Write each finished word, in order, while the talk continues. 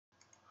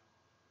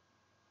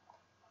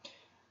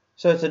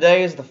So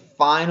today is the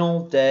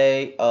final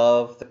day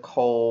of the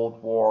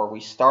Cold War. We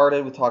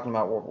started with talking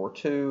about World War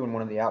II, and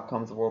one of the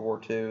outcomes of World War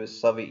II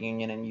is Soviet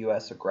Union and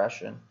U.S.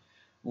 aggression,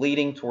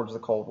 leading towards the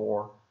Cold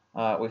War.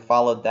 We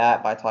followed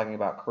that by talking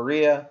about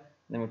Korea, and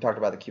then we talked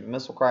about the Cuban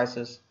Missile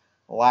Crisis.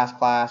 The last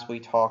class we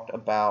talked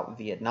about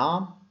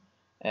Vietnam,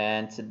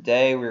 and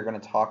today we're going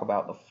to talk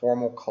about the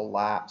formal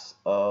collapse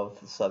of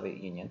the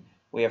Soviet Union.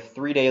 We have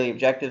 3 daily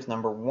objectives.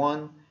 Number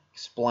 1,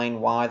 explain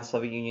why the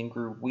Soviet Union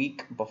grew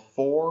weak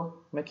before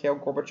Mikhail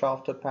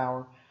Gorbachev took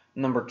power.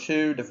 Number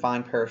 2,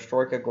 define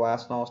perestroika,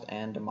 glasnost,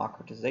 and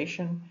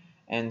democratization.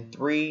 And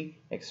 3,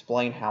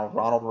 explain how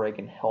Ronald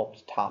Reagan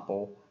helped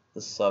topple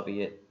the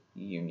Soviet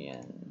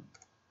Union.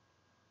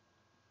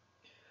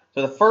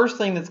 So the first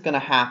thing that's going to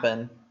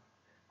happen,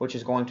 which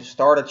is going to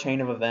start a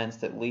chain of events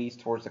that leads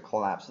towards the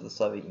collapse of the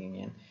Soviet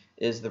Union,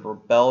 is the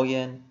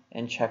rebellion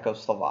in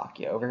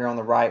Czechoslovakia. Over here on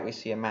the right, we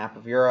see a map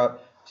of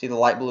Europe. See the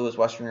light blue is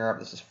Western Europe.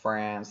 This is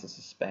France. This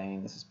is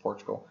Spain. This is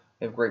Portugal.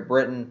 We have Great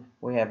Britain.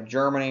 We have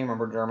Germany.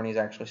 Remember, Germany is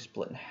actually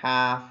split in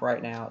half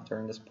right now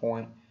during this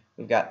point.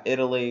 We've got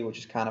Italy, which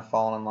is kind of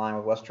falling in line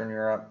with Western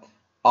Europe.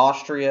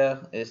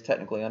 Austria is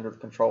technically under the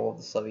control of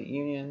the Soviet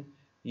Union.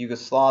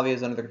 Yugoslavia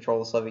is under the control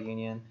of the Soviet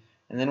Union.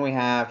 And then we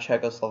have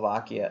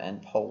Czechoslovakia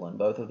and Poland.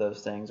 Both of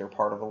those things are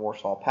part of the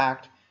Warsaw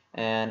Pact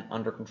and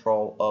under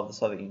control of the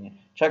Soviet Union.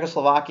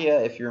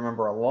 Czechoslovakia, if you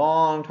remember a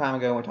long time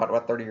ago when we talked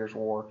about 30 Years'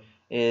 War,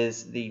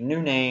 is the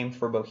new name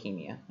for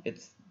Bohemia.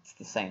 It's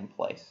the same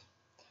place.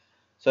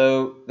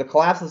 So the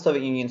collapse of the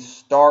Soviet Union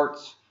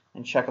starts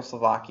in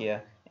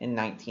Czechoslovakia in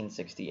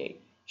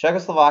 1968.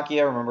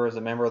 Czechoslovakia, remember, is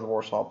a member of the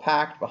Warsaw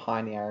Pact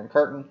behind the Iron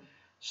Curtain,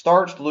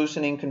 starts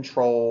loosening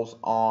controls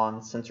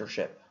on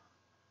censorship.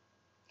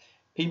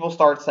 People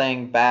start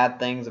saying bad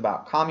things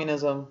about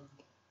communism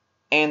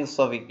and the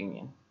Soviet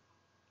Union.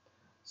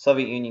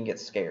 Soviet Union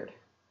gets scared.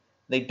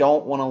 They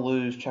don't want to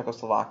lose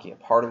Czechoslovakia,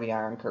 part of the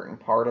Iron Curtain,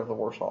 part of the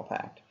Warsaw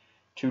Pact,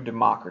 to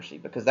democracy,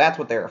 because that's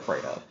what they're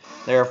afraid of.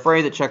 They're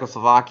afraid that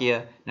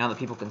Czechoslovakia, now that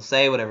people can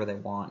say whatever they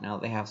want, now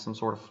that they have some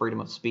sort of freedom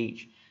of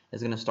speech,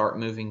 is going to start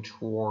moving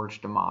towards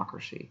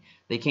democracy.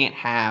 They can't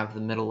have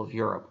the middle of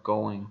Europe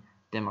going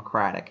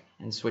democratic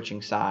and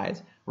switching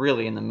sides,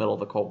 really in the middle of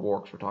the Cold War,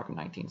 because we're talking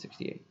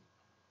 1968.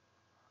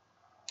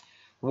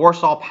 The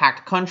Warsaw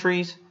Pact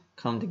countries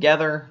come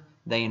together.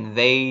 They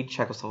invade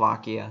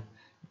Czechoslovakia.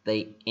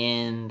 They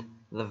end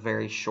the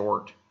very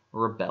short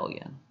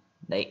rebellion.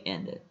 They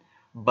end it.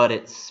 But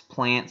it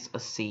plants a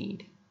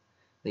seed.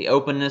 The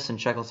openness in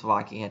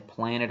Czechoslovakia had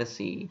planted a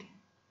seed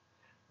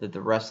that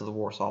the rest of the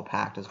Warsaw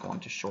Pact is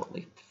going to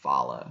shortly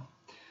follow.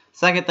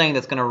 Second thing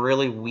that's going to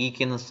really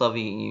weaken the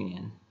Soviet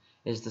Union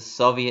is the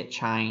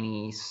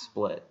Soviet-Chinese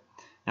split.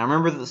 Now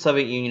remember that the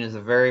Soviet Union is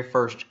the very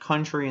first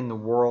country in the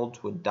world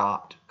to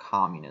adopt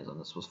communism.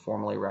 This was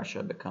formerly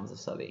Russia, it becomes the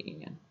Soviet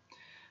Union.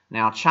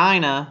 Now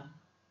China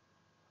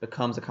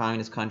becomes a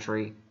communist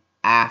country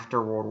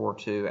after World War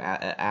II,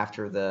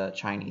 after the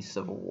Chinese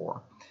Civil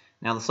War.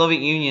 Now the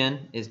Soviet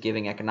Union is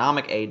giving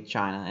economic aid to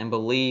China and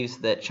believes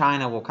that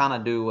China will kind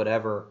of do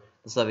whatever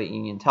the Soviet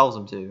Union tells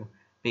them to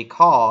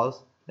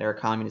because they're a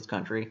communist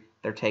country,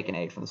 they're taking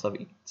aid from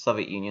the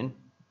Soviet Union,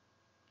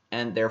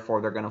 and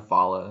therefore they're going to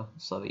follow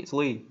the Soviets'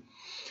 lead.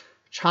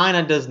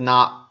 China does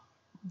not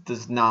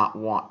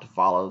want to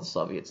follow the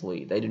Soviets'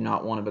 lead. They do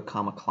not want to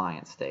become a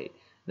client state.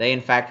 They,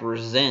 in fact,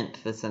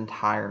 resent this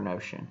entire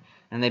notion,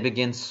 and they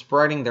begin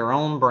spreading their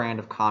own brand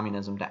of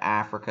communism to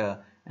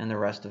Africa and the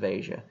rest of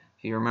Asia.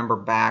 If you remember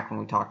back when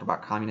we talked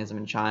about communism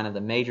in China,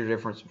 the major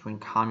difference between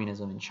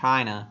communism in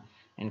China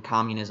and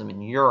communism in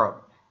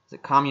Europe is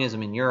that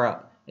communism in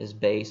Europe is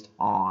based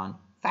on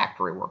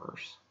factory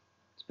workers.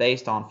 It's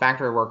based on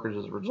factory workers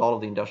as a result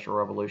of the Industrial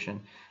Revolution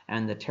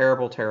and the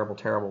terrible, terrible,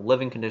 terrible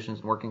living conditions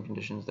and working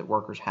conditions that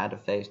workers had to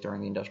face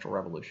during the Industrial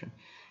Revolution.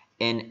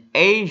 In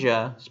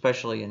Asia,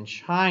 especially in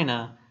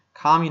China,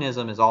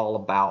 communism is all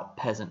about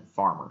peasant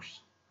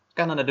farmers. It's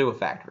got nothing to do with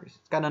factories.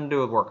 It's got nothing to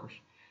do with workers.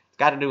 It's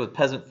got to do with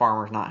peasant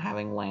farmers not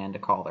having land to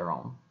call their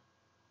own.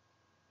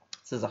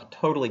 This is a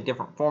totally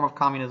different form of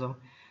communism.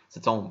 It's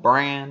its own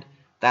brand.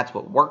 That's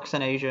what works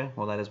in Asia.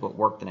 Well, that is what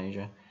worked in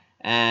Asia.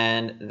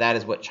 And that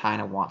is what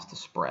China wants to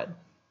spread.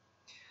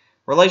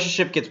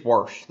 Relationship gets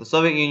worse. The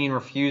Soviet Union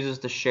refuses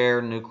to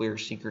share nuclear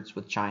secrets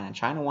with China.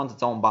 China wants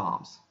its own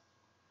bombs.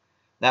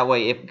 That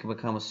way it can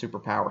become a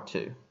superpower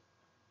too.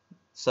 The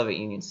Soviet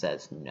Union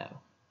says no.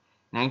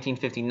 In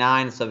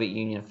 1959, the Soviet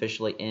Union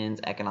officially ends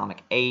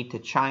economic aid to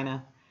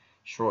China.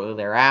 Shortly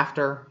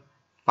thereafter,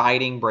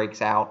 fighting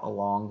breaks out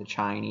along the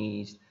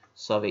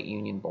Chinese-Soviet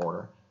Union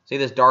border. See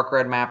this dark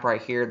red map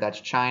right here?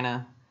 That's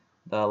China.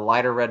 The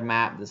lighter red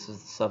map, this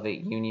is the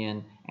Soviet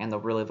Union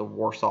and really the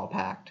Warsaw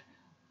Pact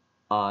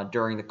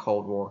during the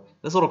Cold War.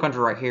 This little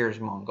country right here is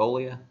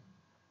Mongolia,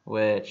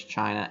 which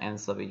China and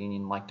the Soviet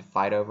Union like to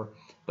fight over.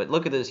 But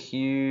look at this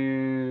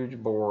huge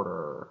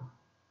border,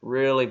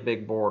 really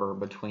big border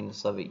between the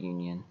Soviet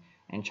Union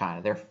and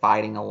China. They're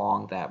fighting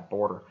along that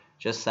border,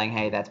 just saying,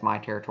 hey, that's my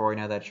territory,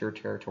 no, that's your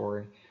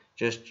territory.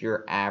 Just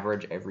your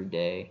average,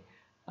 everyday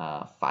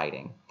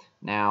fighting.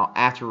 Now,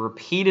 after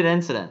repeated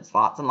incidents,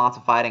 lots and lots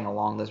of fighting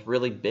along this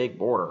really big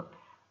border,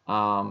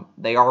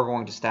 they are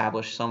going to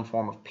establish some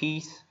form of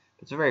peace.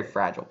 It's a very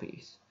fragile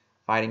peace.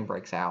 Fighting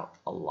breaks out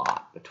a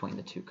lot between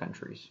the two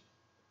countries.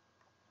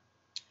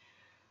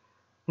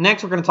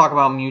 Next, we're going to talk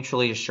about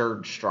mutually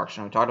assured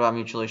destruction. We talked about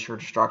mutually assured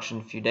destruction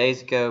a few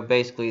days ago.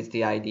 Basically, it's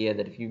the idea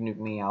that if you nuke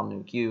me, I'll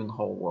nuke you, and the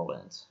whole world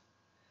ends.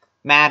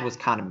 Mad was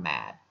kind of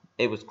mad.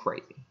 It was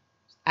crazy. It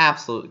was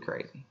absolutely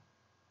crazy.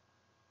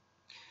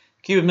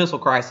 The Cuban Missile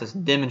Crisis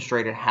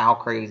demonstrated how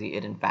crazy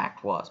it in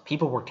fact was.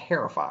 People were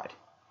terrified.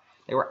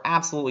 They were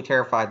absolutely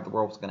terrified that the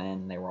world was going to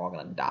end and they were all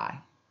going to die.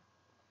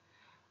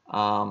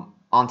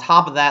 On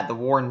top of that, the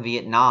war in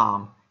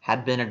Vietnam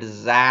had been a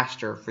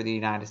disaster for the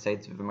United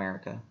States of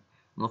America.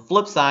 On the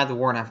flip side, the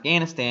war in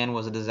Afghanistan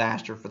was a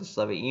disaster for the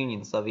Soviet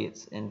Union. The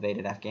Soviets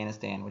invaded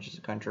Afghanistan, which is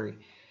a country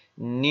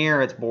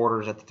near its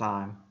borders at the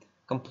time.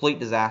 Complete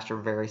disaster,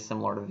 very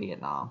similar to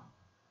Vietnam.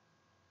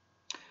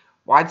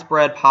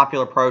 Widespread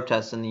popular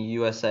protests in the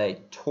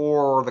USA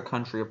tore the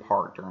country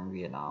apart during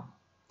Vietnam.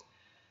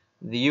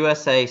 The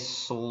USA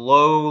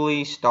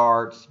slowly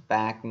starts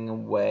backing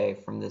away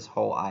from this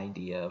whole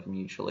idea of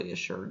mutually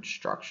assured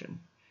destruction.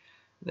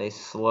 They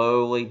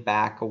slowly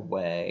back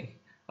away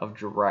of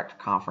direct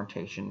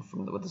confrontation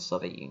with the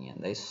Soviet Union.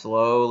 They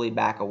slowly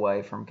back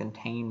away from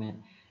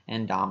containment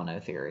and domino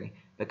theory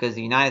because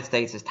the United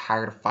States is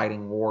tired of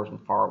fighting wars in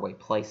faraway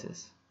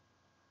places.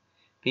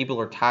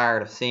 People are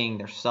tired of seeing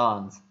their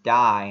sons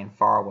die in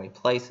faraway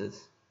places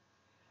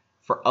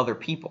for other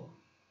people.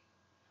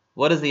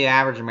 What does the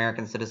average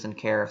American citizen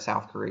care if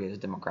South Korea is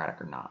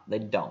democratic or not? They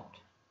don't.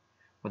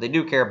 What they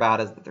do care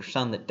about is that their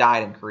son that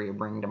died in Korea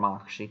bring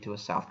democracy to a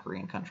South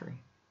Korean country.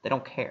 They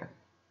don't care.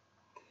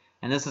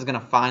 And this is going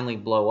to finally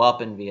blow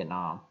up in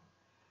Vietnam.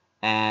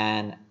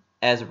 And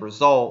as a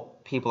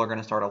result, people are going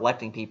to start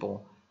electing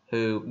people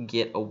who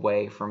get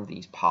away from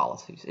these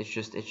policies. It's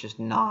just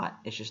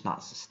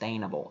not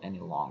sustainable any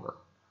longer.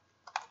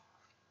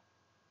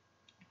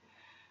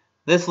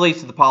 This leads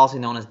to the policy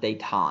known as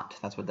détente.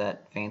 That's what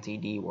that fancy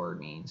D word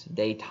means,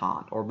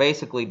 détente. Or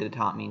basically,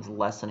 détente means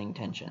lessening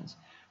tensions.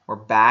 We're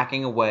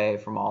backing away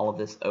from all of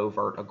this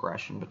overt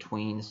aggression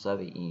between the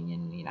Soviet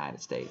Union and the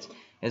United States,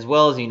 as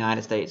well as the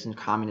United States and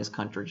communist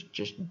countries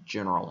just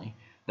generally.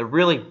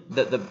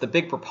 The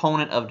big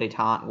proponent of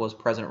détente was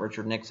President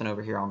Richard Nixon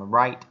over here on the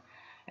right,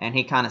 and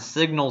he kind of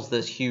signals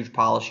this huge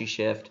policy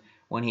shift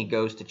when he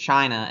goes to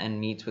China and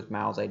meets with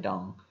Mao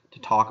Zedong to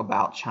talk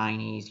about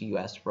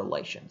Chinese-U.S.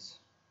 relations.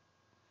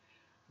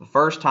 The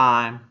first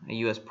time a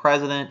U.S.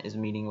 president is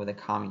meeting with a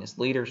communist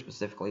leader,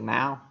 specifically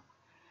Mao,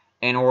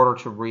 in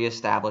order to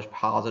reestablish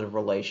positive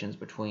relations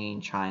between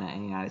China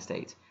and the United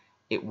States.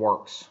 It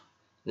works.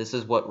 This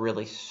is what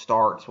really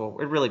starts, well,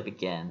 it really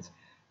begins.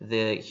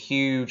 The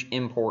huge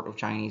import of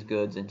Chinese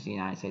goods into the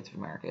United States of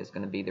America is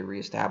going to be the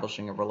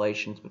reestablishing of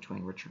relations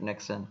between Richard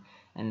Nixon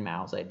and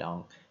Mao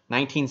Zedong.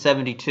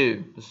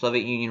 1972, the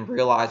Soviet Union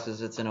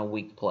realizes it's in a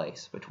weak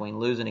place between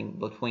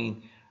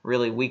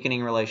really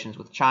weakening relations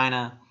with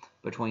China,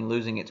 between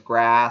losing its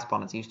grasp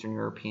on its Eastern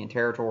European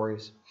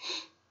territories.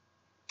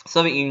 The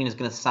Soviet Union is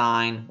going to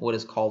sign what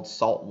is called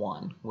SALT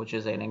I, which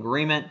is an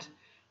agreement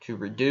to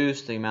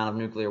reduce the amount of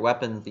nuclear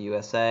weapons the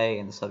USA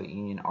and the Soviet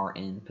Union are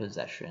in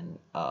possession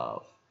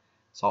of.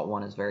 SALT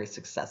I is very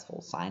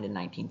successful, signed in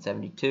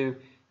 1972,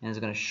 and is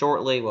going to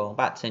shortly, well,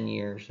 about 10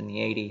 years in the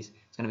 80s,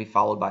 it's going to be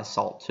followed by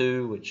SALT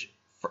II, which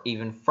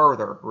even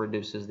further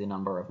reduces the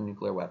number of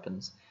nuclear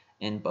weapons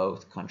in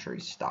both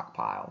countries'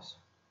 stockpiles.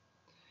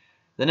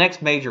 The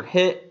next major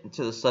hit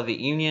to the Soviet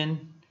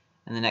Union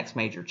and the next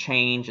major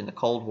change in the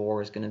Cold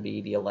War is going to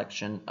be the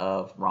election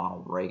of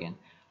Ronald Reagan.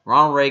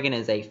 Ronald Reagan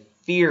is a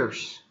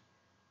fierce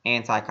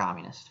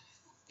anti-communist.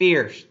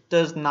 Fierce,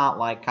 does not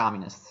like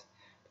communists.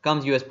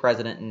 Becomes U.S.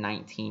 president in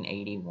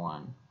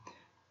 1981.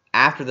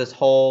 After this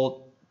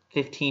whole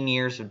 15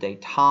 years of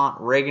détente,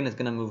 Reagan is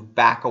going to move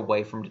back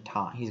away from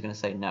détente. He's going to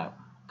say, no,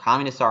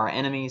 communists are our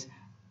enemies.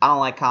 I don't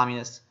like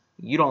communists.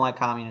 You don't like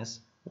communists.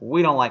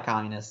 We don't like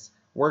communists.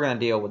 We're going to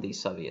deal with these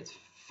Soviets,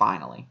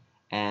 finally.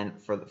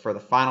 And for the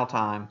final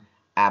time,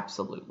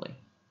 absolutely.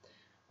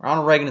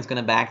 Ronald Reagan is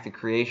going to back the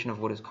creation of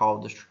what is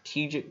called the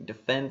Strategic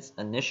Defense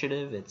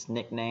Initiative. Its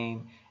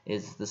nickname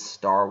is the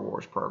Star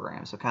Wars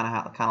program. So kind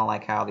of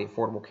like how the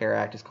Affordable Care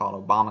Act is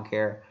called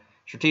Obamacare.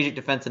 Strategic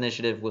Defense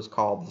Initiative was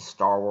called the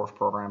Star Wars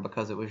program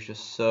because it was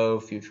just so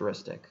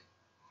futuristic.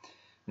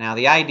 Now,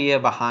 the idea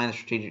behind the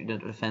Strategic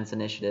Defense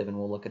Initiative, and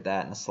we'll look at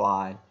that in a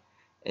slide,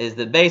 is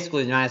that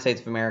basically the United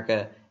States of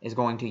America is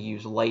going to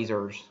use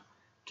lasers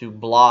to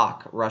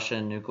block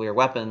Russian nuclear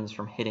weapons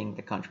from hitting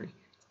the country.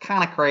 It's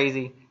kind of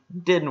crazy,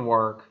 didn't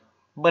work,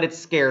 but it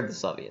scared the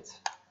Soviets,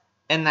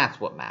 and that's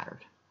what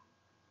mattered.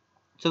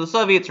 So the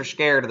Soviets are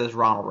scared of this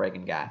Ronald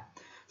Reagan guy.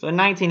 So in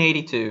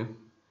 1982,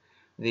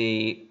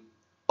 the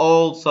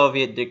old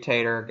Soviet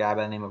dictator, a guy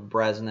by the name of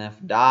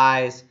Brezhnev,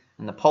 dies,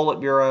 and the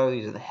Politburo,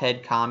 these are the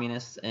head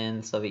communists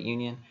in the Soviet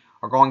Union,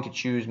 are going to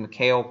choose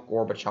Mikhail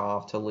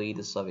Gorbachev to lead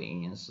the Soviet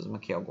Union. This is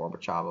Mikhail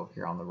Gorbachev over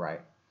here on the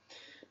right.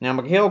 Now,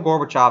 Mikhail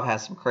Gorbachev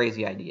has some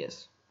crazy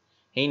ideas.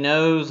 He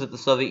knows that the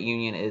Soviet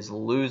Union is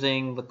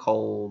losing the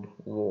Cold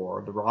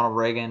War. The Ronald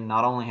Reagan,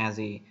 not only has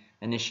he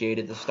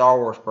initiated the Star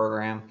Wars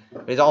program,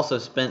 but he's also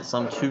spent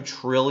some $2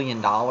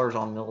 trillion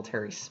on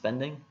military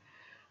spending.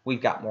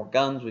 We've got more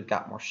guns, we've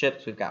got more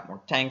ships, we've got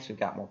more tanks, we've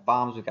got more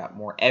bombs, we've got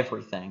more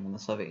everything than the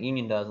Soviet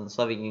Union does, and the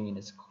Soviet Union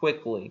is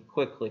quickly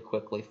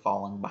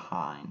falling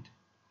behind.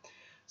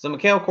 So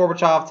Mikhail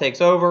Gorbachev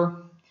takes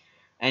over,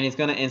 and he's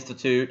going to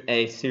institute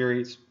a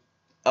series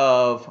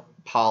of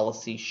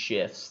policy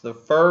shifts. The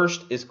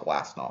first is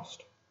glasnost.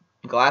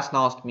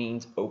 Glasnost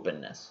means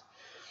openness.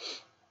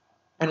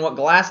 And what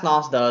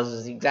glasnost does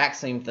is the exact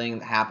same thing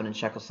that happened in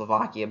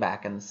Czechoslovakia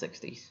back in the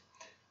 60s.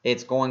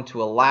 It's going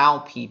to allow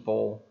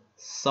people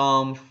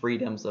some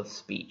freedoms of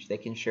speech. They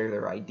can share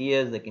their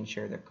ideas, they can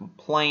share their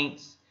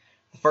complaints.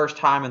 The first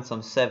time in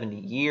some 70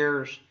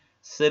 years,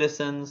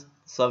 citizens of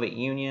the Soviet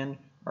Union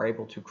are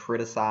able to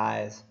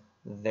criticize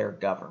their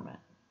government.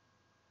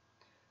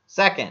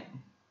 Second,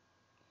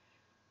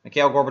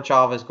 Mikhail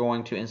Gorbachev is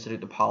going to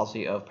institute the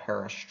policy of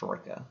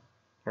perestroika.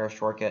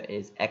 Perestroika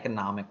is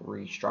economic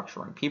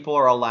restructuring. People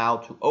are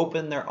allowed to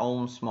open their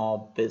own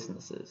small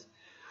businesses.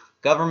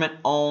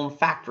 Government-owned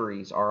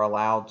factories are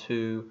allowed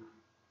to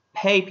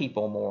pay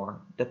people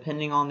more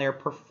depending on their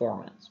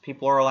performance.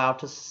 People are allowed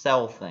to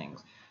sell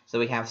things. So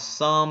we have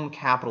some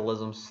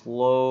capitalism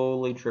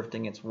slowly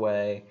drifting its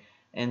way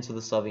into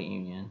the Soviet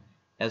Union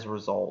as a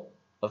result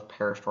of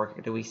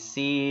perestroika. Do we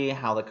see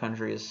how the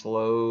country is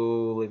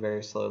slowly,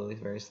 very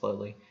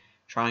slowly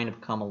trying to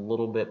become a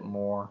little bit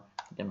more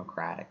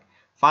democratic?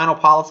 Final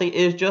policy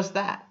is just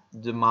that,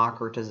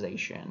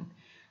 democratization.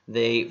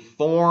 They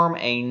form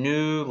a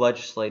new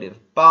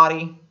legislative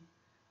body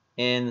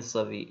in the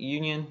Soviet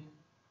Union,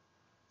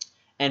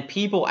 and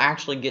people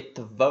actually get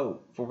to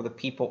vote for the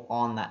people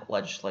on that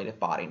legislative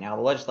body. Now,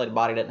 the legislative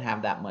body doesn't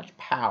have that much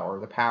power.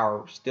 The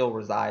power still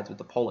resides with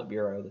the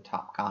Politburo, the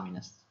top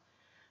communists.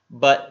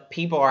 But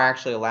people are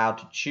actually allowed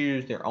to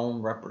choose their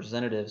own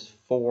representatives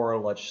for a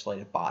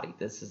legislative body.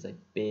 This is a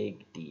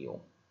big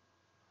deal.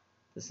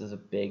 This is a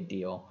big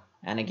deal.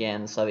 And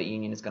again, the Soviet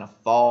Union is going to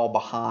fall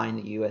behind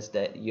the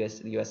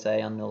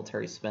USA on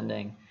military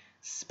spending,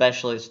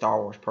 especially the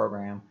Star Wars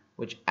program,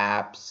 which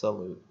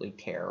absolutely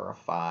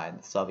terrified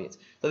the Soviets.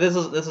 So this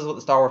is what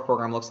the Star Wars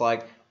program looks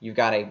like. You've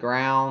got a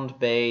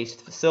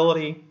ground-based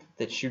facility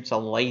that shoots a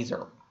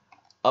laser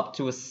up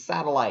to a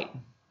satellite,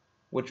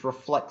 which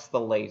reflects the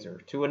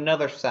laser, to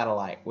another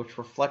satellite, which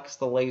reflects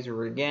the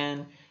laser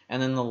again,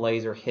 and then the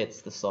laser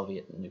hits the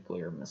Soviet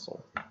nuclear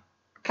missile.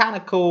 Kind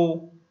of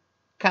cool,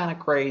 kind of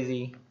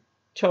crazy,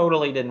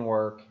 totally didn't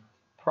work,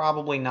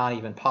 probably not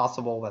even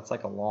possible. That's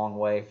like a long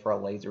way for a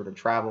laser to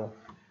travel.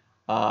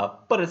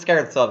 But it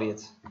scared the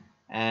Soviets,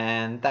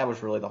 and that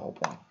was really the whole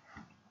point.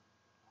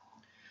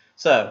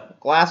 So,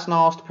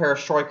 glasnost,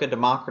 perestroika,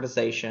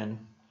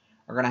 democratization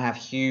are going to have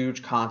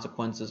huge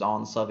consequences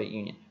on the Soviet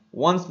Union.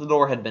 Once the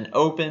door had been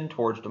opened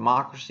towards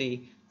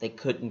democracy, they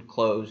couldn't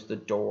close the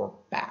door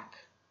back.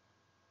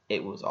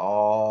 It was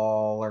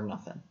all or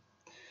nothing.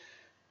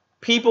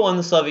 People in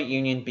the Soviet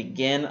Union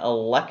begin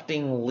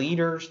electing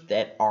leaders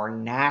that are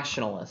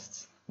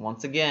nationalists.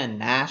 Once again,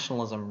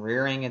 nationalism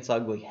rearing its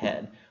ugly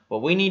head.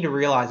 What we need to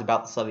realize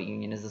about the Soviet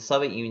Union is the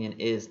Soviet Union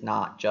is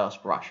not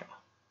just Russia.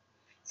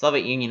 The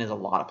Soviet Union is a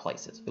lot of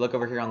places. If you look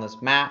over here on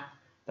this map,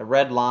 the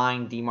red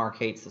line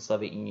demarcates the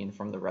Soviet Union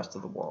from the rest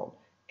of the world.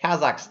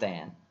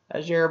 Kazakhstan,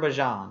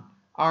 Azerbaijan,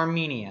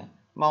 Armenia,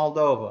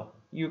 Moldova,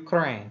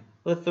 Ukraine,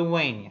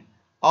 Lithuania,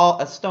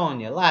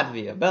 Estonia,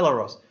 Latvia,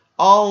 Belarus,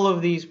 all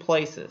of these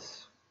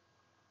places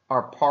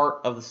are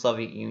part of the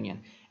Soviet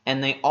Union,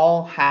 and they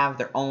all have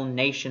their own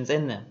nations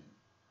in them.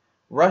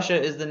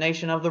 Russia is the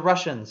nation of the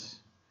Russians.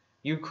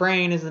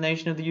 Ukraine is the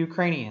nation of the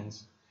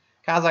Ukrainians.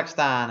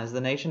 Kazakhstan is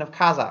the nation of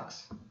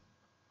Kazakhs.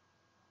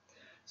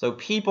 So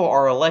people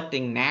are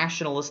electing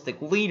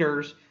nationalistic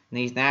leaders, and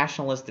these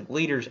nationalistic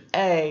leaders,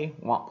 A,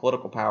 want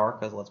political power,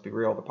 because let's be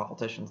real, the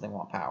politicians, they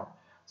want power.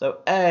 So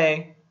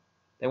A,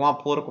 they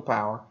want political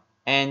power,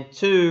 and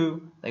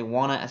 2, they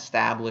want to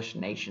establish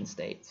nation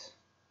states.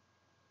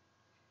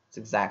 It's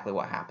exactly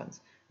what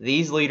happens.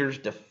 These leaders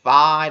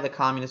defy the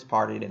Communist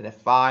Party, they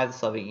defy the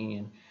Soviet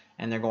Union,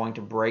 and they're going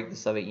to break the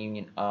Soviet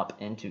Union up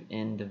into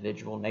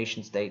individual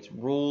nation states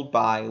ruled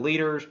by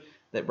leaders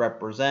that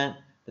represent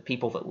the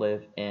people that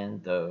live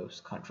in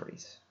those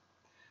countries.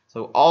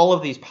 So all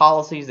of these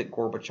policies that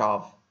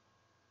Gorbachev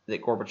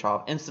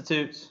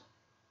institutes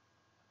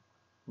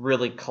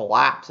really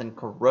collapse and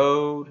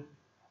corrode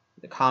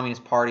the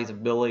Communist Party's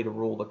ability to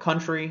rule the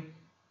country.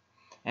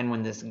 And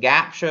when this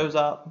gap shows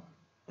up,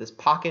 this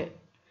pocket,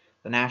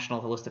 the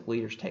nationalistic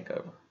leaders take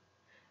over.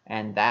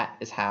 And that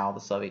is how the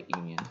Soviet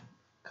Union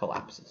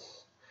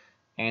collapses.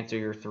 Answer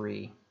your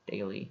 3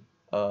 daily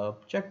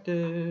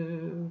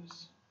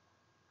objectives.